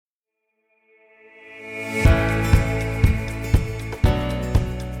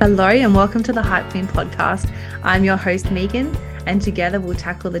Hello and welcome to the Hype Queen podcast. I'm your host, Megan, and together we'll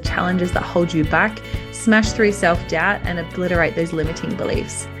tackle the challenges that hold you back, smash through self-doubt, and obliterate those limiting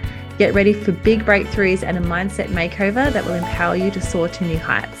beliefs. Get ready for big breakthroughs and a mindset makeover that will empower you to soar to new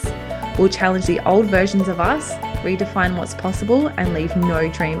heights. We'll challenge the old versions of us, redefine what's possible, and leave no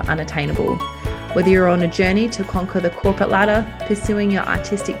dream unattainable. Whether you're on a journey to conquer the corporate ladder, pursuing your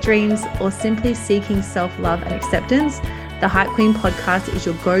artistic dreams, or simply seeking self-love and acceptance, the Hype Queen podcast is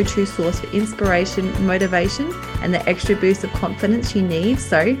your go-to source for inspiration, motivation, and the extra boost of confidence you need.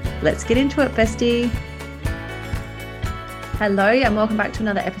 So let's get into it, bestie. Hello, and welcome back to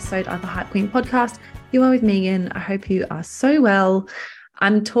another episode of the Hype Queen podcast. You are with Megan. I hope you are so well.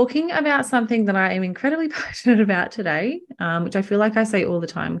 I'm talking about something that I am incredibly passionate about today, which I feel like I say all the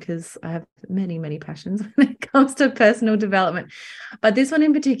time because I have many, many passions when it comes to personal development. But this one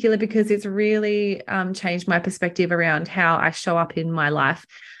in particular, because it's really changed my perspective around how I show up in my life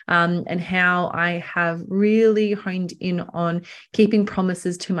and how I have really honed in on keeping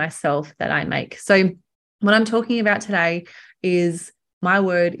promises to myself that I make. So what I'm talking about today is my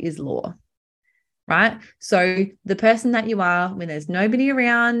word is law. Right? So the person that you are when there's nobody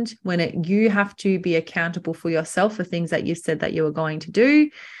around, when you have to be accountable for yourself for things that you said that you were going to do,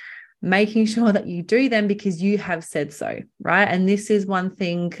 making sure that you do them because you have said so, right? And this is one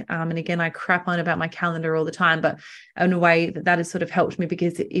thing, and again, I crap on about my calendar all the time, but in a way that has sort of helped me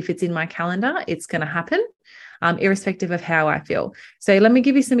because if it's in my calendar, it's going to happen. Irrespective of how I feel. So let me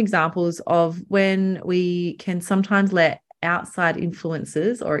give you some examples of when we can sometimes let outside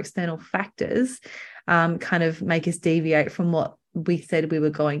influences or external factors kind of make us deviate from what we said we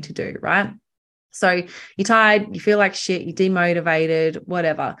were going to do, right? So you're tired, you feel like shit, you're demotivated,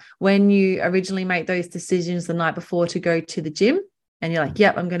 whatever. When you originally make those decisions the night before to go to the gym and you're like,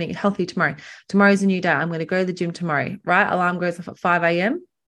 yep, I'm going to eat healthy tomorrow. Tomorrow's a new day. I'm going to go to the gym tomorrow, right? Alarm goes off at 5 a.m.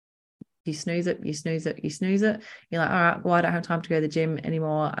 You snooze it, you snooze it, you snooze it. You're like, all right, well, I don't have time to go to the gym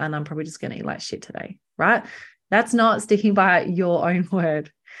anymore and I'm probably just going to eat like shit today, right? That's not sticking by your own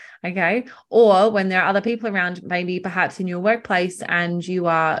word, okay? Or when there are other people around, maybe perhaps in your workplace and you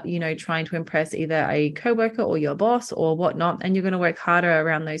are, trying to impress either a coworker or your boss or whatnot, and you're going to work harder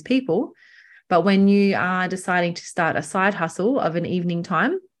around those people. But when you are deciding to start a side hustle of an evening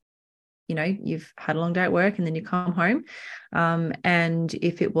time, you've had a long day at work and then you come home. And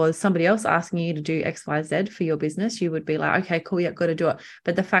if it was somebody else asking you to do X, Y, Z for your business, you would be like, okay, cool, yeah, got to do it.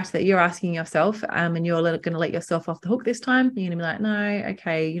 But the fact that you're asking yourself and you're going to let yourself off the hook this time, you're going to be like, no,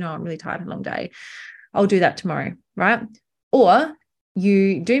 okay, I'm really tired, a long day. I'll do that tomorrow, right? Or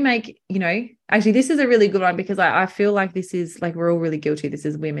you do make, actually, this is a really good one because I feel like this is like, we're all really guilty. This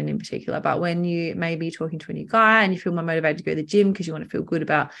is women in particular. But when you may be talking to a new guy and you feel more motivated to go to the gym because you want to feel good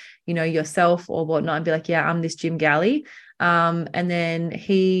about, yourself or whatnot and be like, yeah, I'm this gym galley. And then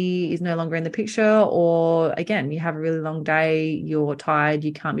he is no longer in the picture, or again, you have a really long day, you're tired,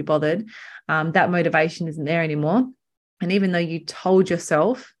 you can't be bothered. That motivation isn't there anymore. And even though you told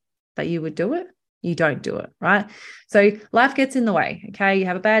yourself that you would do it, you don't do it, right? So life gets in the way, okay? You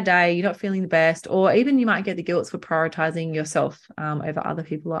have a bad day, you're not feeling the best, or even you might get the guilt for prioritizing yourself over other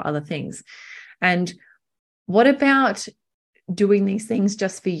people or other things. And what about doing these things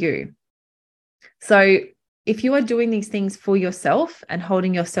just for you? So if you are doing these things for yourself and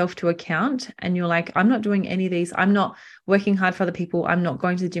holding yourself to account and you're like, I'm not doing any of these, I'm not working hard for other people, I'm not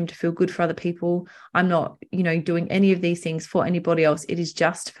going to the gym to feel good for other people, I'm not, doing any of these things for anybody else, it is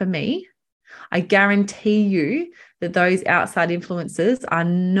just for me, I guarantee you that those outside influences are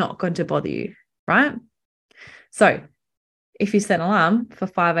not going to bother you, right? So if you set an alarm for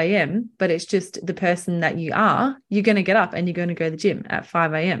 5 a.m., but it's just the person that you are, you're going to get up and you're going to go to the gym at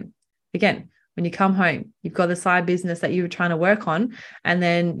 5 a.m. Again, when you come home, you've got the side business that you were trying to work on. And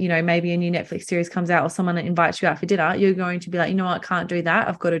then, maybe a new Netflix series comes out or someone invites you out for dinner. You're going to be like, I can't do that.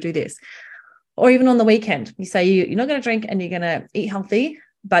 I've got to do this. Or even on the weekend, you say you're not going to drink and you're going to eat healthy,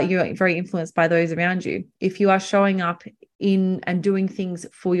 but you're very influenced by those around you. If you are showing up in and doing things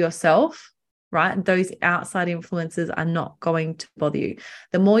for yourself, right, those outside influences are not going to bother you.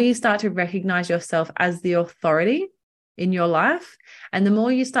 The more you start to recognize yourself as the authority in your life, and the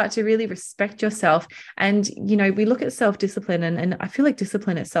more you start to really respect yourself, and we look at self-discipline, and I feel like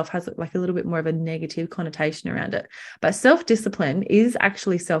discipline itself has like a little bit more of a negative connotation around it, but self-discipline is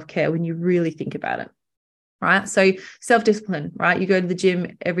actually self-care when you really think about it. Right. So self-discipline, right? You go to the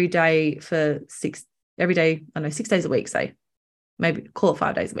gym every day for 6 days a week, say, maybe call it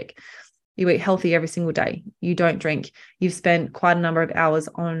 5 days a week. You eat healthy every single day. You don't drink. You've spent quite a number of hours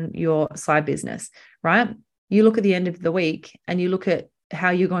on your side business, right? You look at the end of the week and you look at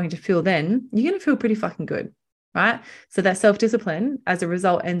how you're going to feel then, you're going to feel pretty fucking good. right? So that self-discipline as a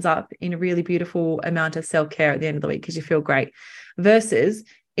result ends up in a really beautiful amount of self-care at the end of the week because you feel great, versus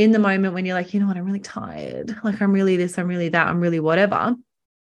in the moment when you're like, you know what, I'm really tired. Like I'm really this, I'm really that, I'm really whatever.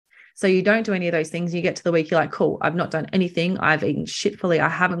 So you don't do any of those things. You get to the week, you're like, cool, I've not done anything. I've eaten shitfully. I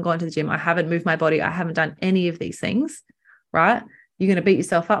haven't gone to the gym. I haven't moved my body. I haven't done any of these things, right? You're going to beat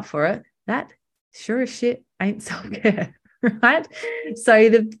yourself up for it. That sure as shit ain't self-care, right? So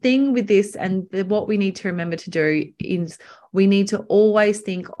the thing with this and what we need to remember to do is we need to always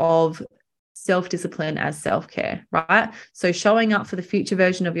think of self-discipline as self-care, right? So showing up for the future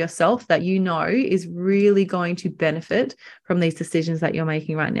version of yourself that you know is really going to benefit from these decisions that you're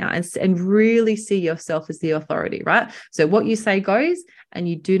making right now, and really see yourself as the authority, right? So what you say goes, and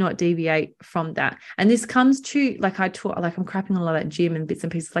you do not deviate from that. And this comes to, like I talk, like I'm crapping on a lot of gym and bits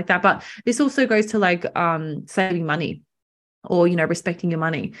and pieces like that, but this also goes to like saving money, or, you know, respecting your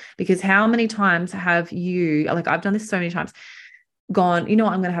money. Because how many times have you, like I've done this so many times, gone, you know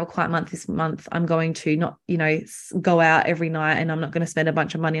what, I'm going to have a quiet month this month. I'm going to not, you know, go out every night, and I'm not going to spend a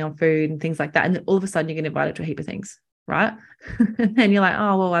bunch of money on food and things like that. And then all of a sudden you're going to invite it to a heap of things, right? And you're like,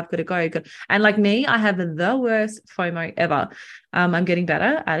 oh, well, I've got to go. And like me, I have the worst FOMO ever. I'm getting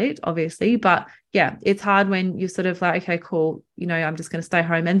better at it, obviously. But yeah, it's hard when you're sort of like, okay, cool, you know, I'm just going to stay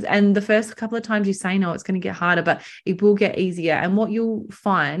home. And the first couple of times you say no, it's going to get harder, but it will get easier. And what you'll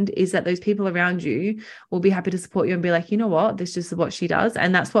find is that those people around you will be happy to support you and be like, you know what, this is what she does.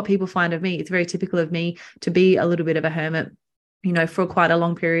 And that's what people find of me. It's very typical of me to be a little bit of a hermit, you know, for quite a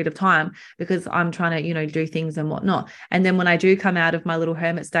long period of time, because I'm trying to, you know, do things and whatnot. And then when I do come out of my little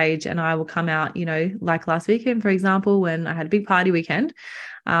hermit stage, and I will come out, you know, like last weekend, for example, when I had a big party weekend,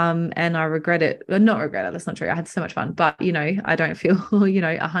 and I regret it. Well, not regret it, that's not true. I had so much fun, but, you know, I don't feel, you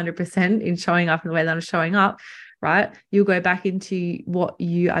know, 100% in showing up in the way that I'm showing up, right? You'll go back into what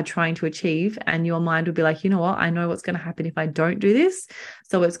you are trying to achieve, and your mind will be like, you know what, I know what's going to happen if I don't do this.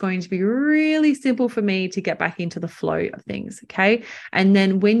 So it's going to be really simple for me to get back into the flow of things. Okay. And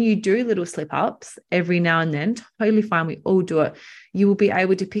then when you do little slip ups every now and then, totally fine. We all do it. You will be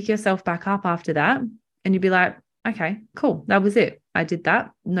able to pick yourself back up after that. And you'll be like, okay, cool. That was it. I did that.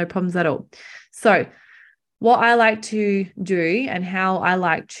 No problems at all. So what I like to do, and how I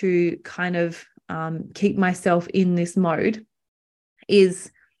like to kind of keep myself in this mode, is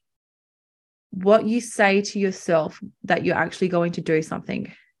what you say to yourself that you're actually going to do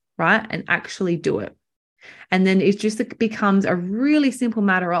something, right? And actually do it. And then it becomes a really simple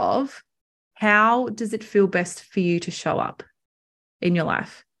matter of, how does it feel best for you to show up in your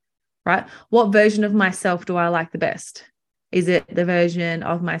life, right? What version of myself do I like the best? Is it the version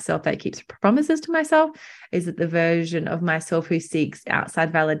of myself that keeps promises to myself? Is it the version of myself who seeks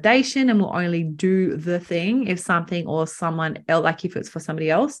outside validation and will only do the thing if something or someone else, like if it's for somebody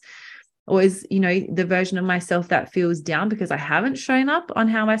else? Or is, you know, the version of myself that feels down because I haven't shown up on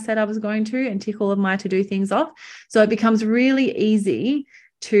how I said I was going to, and tick all of my to-do things off? So it becomes really easy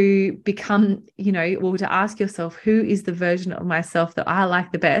to become, you know, or to ask yourself, who is the version of myself that I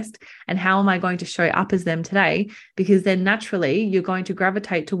like the best, and how am I going to show up as them today? Because then naturally you're going to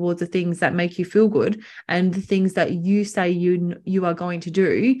gravitate towards the things that make you feel good, and the things that you say you are going to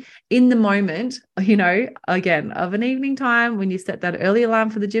do in the moment, you know, again, of an evening time when you set that early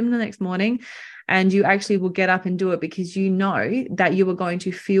alarm for the gym the next morning. And you actually will get up and do it because you know that you are going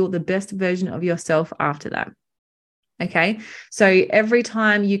to feel the best version of yourself after that. Okay. So every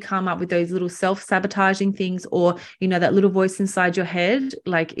time you come up with those little self-sabotaging things, or, you know, that little voice inside your head,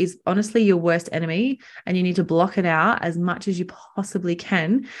 like, is honestly your worst enemy, and you need to block it out as much as you possibly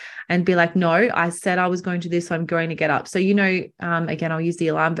can and be like, no, I said I was going to do this, so I'm going to get up. So, you know, again, I'll use the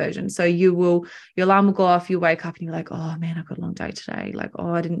alarm version. So your alarm will go off, you wake up and you're like, oh man, I've got a long day today. Like,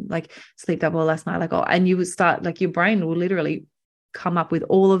 oh, I didn't like sleep that well last night. Like, oh, and you would start, like, your brain will literally come up with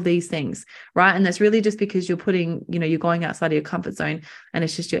all of these things, right? And that's really just because you're putting, you know, you're going outside of your comfort zone, and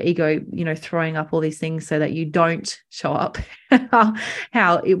it's just your ego, you know, throwing up all these things so that you don't show up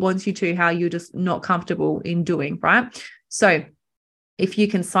how it wants you to, how you're just not comfortable in doing, right? So if you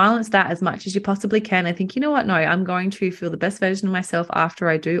can silence that as much as you possibly can and think, you know what, no, I'm going to feel the best version of myself after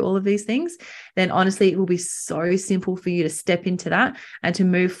I do all of these things, then honestly, it will be so simple for you to step into that and to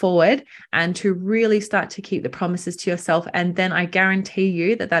move forward and to really start to keep the promises to yourself. And then I guarantee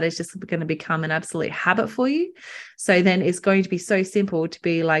you that that is just going to become an absolute habit for you. So then it's going to be so simple to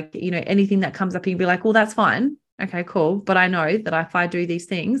be like, you know, anything that comes up, you can be like, well, that's fine. Okay, cool. But I know that if I do these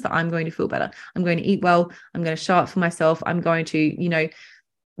things, I'm going to feel better. I'm going to eat well. I'm going to show up for myself. I'm going to, you know,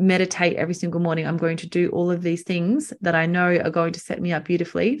 meditate every single morning. I'm going to do all of these things that I know are going to set me up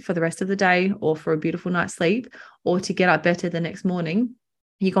beautifully for the rest of the day, or for a beautiful night's sleep, or to get up better the next morning.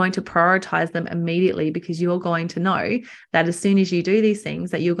 you're going to prioritize them immediately, because you're going to know that as soon as you do these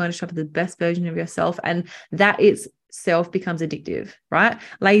things, that you're going to show up the best version of yourself, and that itself becomes addictive, right?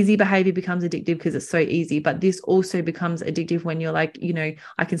 Lazy behavior becomes addictive because it's so easy, but this also becomes addictive when you're like,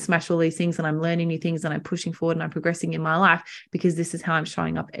 I can smash all these things and I'm learning new things and I'm pushing forward and I'm progressing in my life because this is how I'm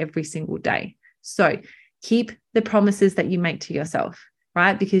showing up every single day. So keep the promises that you make to yourself,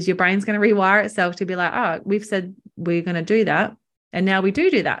 right? Because your brain's going to rewire itself to be like, oh, we've said we're going to do that, and now we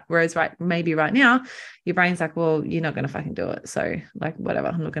do that. Whereas maybe right now, your brain's like, well, you're not going to fucking do it. So like, whatever,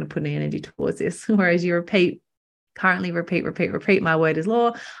 I'm not going to put any energy towards this. Whereas you currently repeat, my word is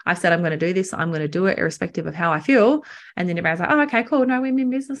law. I've said I'm going to do this. I'm going to do it irrespective of how I feel. And then your brain's like, oh, okay, cool. No, we're in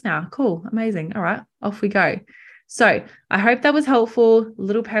business now. Cool. Amazing. All right, off we go. So I hope that was helpful,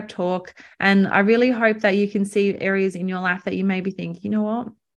 little pep talk. And I really hope that you can see areas in your life that you maybe think, you know what,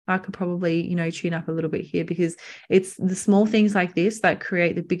 I could probably, tune up a little bit here, because it's the small things like this that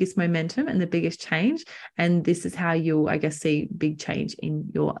create the biggest momentum and the biggest change. And this is how you'll, see big change in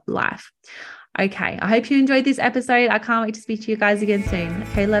your life. Okay, I hope you enjoyed this episode. I can't wait to speak to you guys again soon.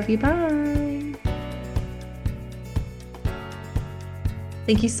 Okay, love you. Bye.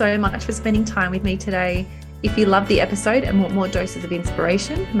 Thank you so much for spending time with me today. If you loved the episode and want more doses of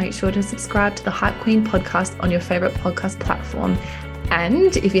inspiration, make sure to subscribe to the Hype Queen podcast on your favorite podcast platform.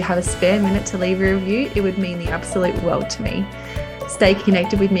 And if you have a spare minute to leave a review, it would mean the absolute world to me. Stay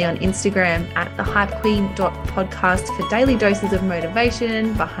connected with me on Instagram at thehypequeen.podcast for daily doses of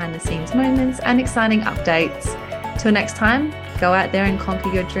motivation, behind the scenes moments, and exciting updates. Till next time, go out there and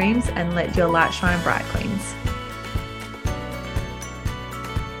conquer your dreams and let your light shine bright, queens.